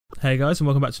Hey guys, and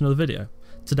welcome back to another video.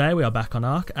 Today we are back on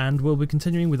ARK and we'll be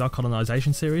continuing with our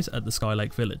Colonization series at the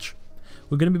Skylake Village.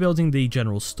 We're going to be building the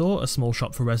general store, a small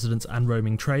shop for residents and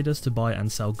roaming traders to buy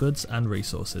and sell goods and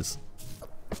resources.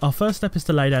 Our first step is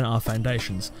to lay down our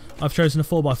foundations. I've chosen a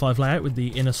 4x5 layout with the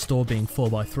inner store being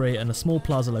 4x3 and a small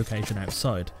plaza location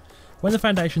outside. When the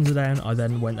foundations are down, I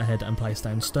then went ahead and placed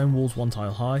down stone walls 1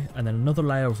 tile high and then another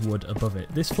layer of wood above it.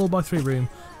 This 4x3 room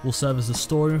will serve as the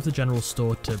storeroom of the general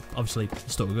store to obviously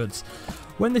store goods.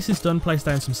 When this is done, place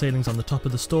down some ceilings on the top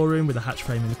of the storeroom with a hatch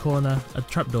frame in the corner, a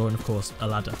trapdoor and of course a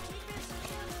ladder.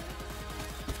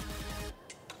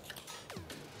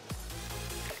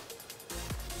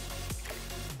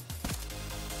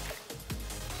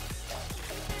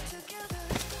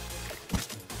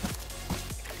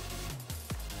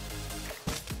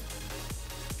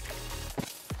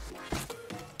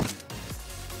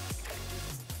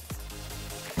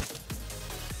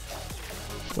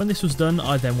 When this was done,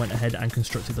 I then went ahead and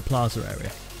constructed the plaza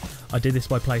area. I did this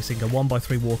by placing a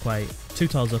 1x3 walkway 2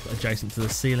 tiles up adjacent to the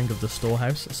ceiling of the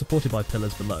storehouse, supported by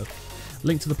pillars below,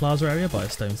 linked to the plaza area by a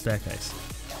stone staircase.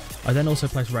 I then also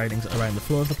placed railings around the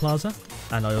floor of the plaza,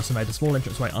 and I also made a small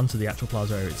entranceway onto the actual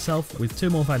plaza area itself, with 2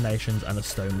 more foundations and a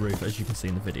stone roof, as you can see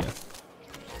in the video.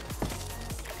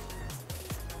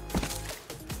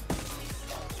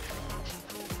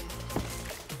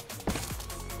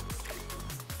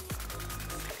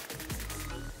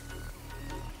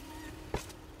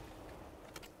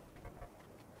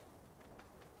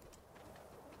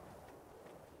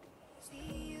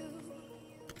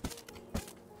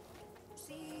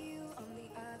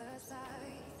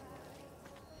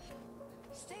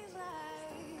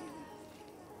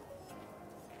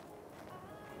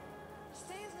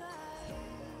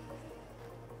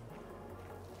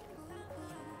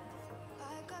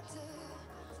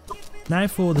 Now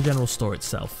for the general store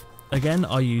itself. Again,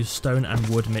 I use stone and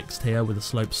wood mixed here with a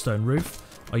sloped stone roof.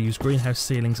 I use greenhouse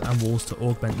ceilings and walls to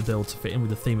augment the build to fit in with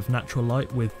the theme of natural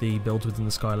light with the build within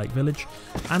the Skylake Village,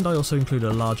 and I also included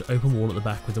a large open wall at the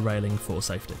back with a railing for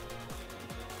safety.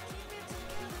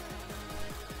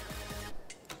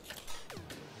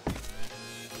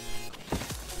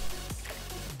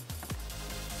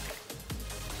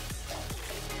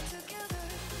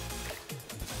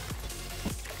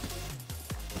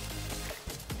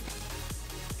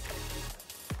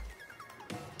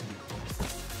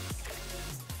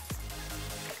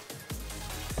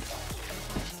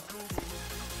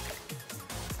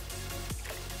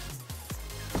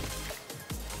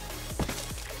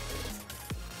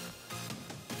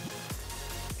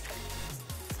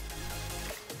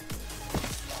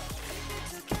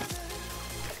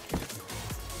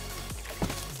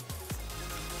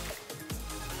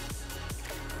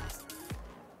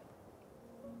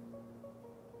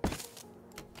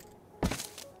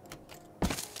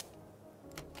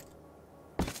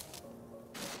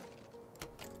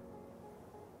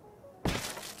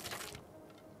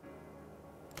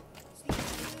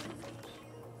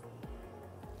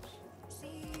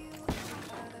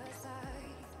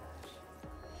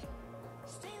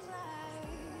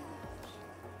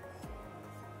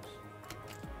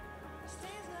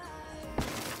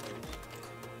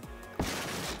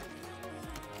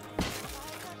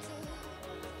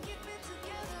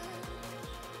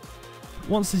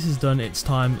 Once this is done, it's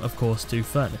time, of course, to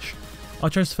furnish. I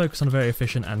chose to focus on a very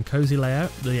efficient and cosy layout.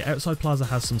 The outside plaza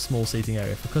has some small seating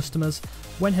area for customers.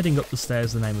 When heading up the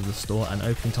stairs, the name of the store and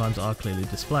opening times are clearly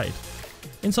displayed.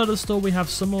 Inside of the store we have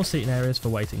some more seating areas for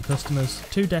waiting customers,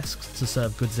 2 desks to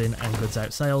serve goods in and goods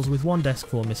out sales, with 1 desk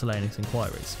for miscellaneous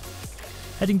inquiries.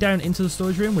 Heading down into the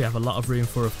storage room, we have a lot of room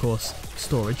for, of course,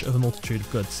 storage of a multitude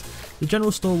of goods. The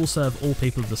general store will serve all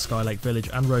people of the Skylake Village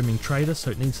and roaming traders,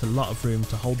 so it needs a lot of room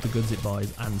to hold the goods it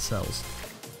buys and sells.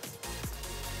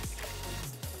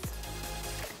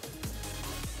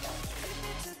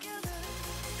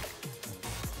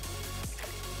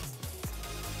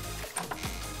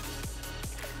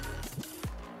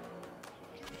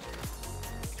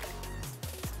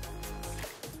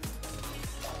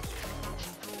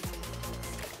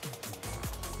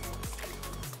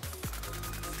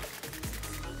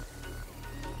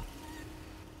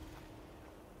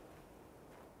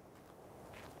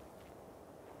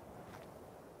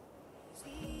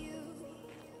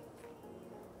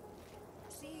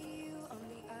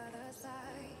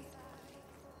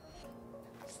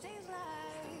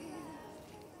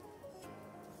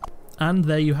 And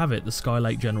there you have it, the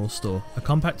Skylake General Store, a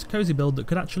compact, cosy build that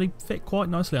could actually fit quite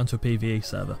nicely onto a PvE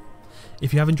server.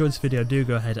 If you have enjoyed this video, do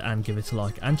go ahead and give it a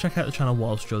like and check out the channel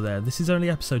whilst you're there. This is only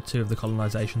episode 2 of the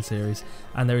Colonization series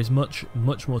and there is much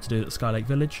more to do at Skylake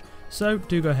Village, so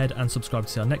do go ahead and subscribe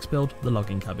to see our next build, the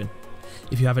logging cabin.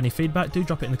 If you have any feedback, do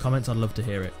drop it in the comments, I'd love to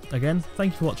hear it. Again,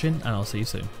 thank you for watching and I'll see you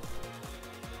soon.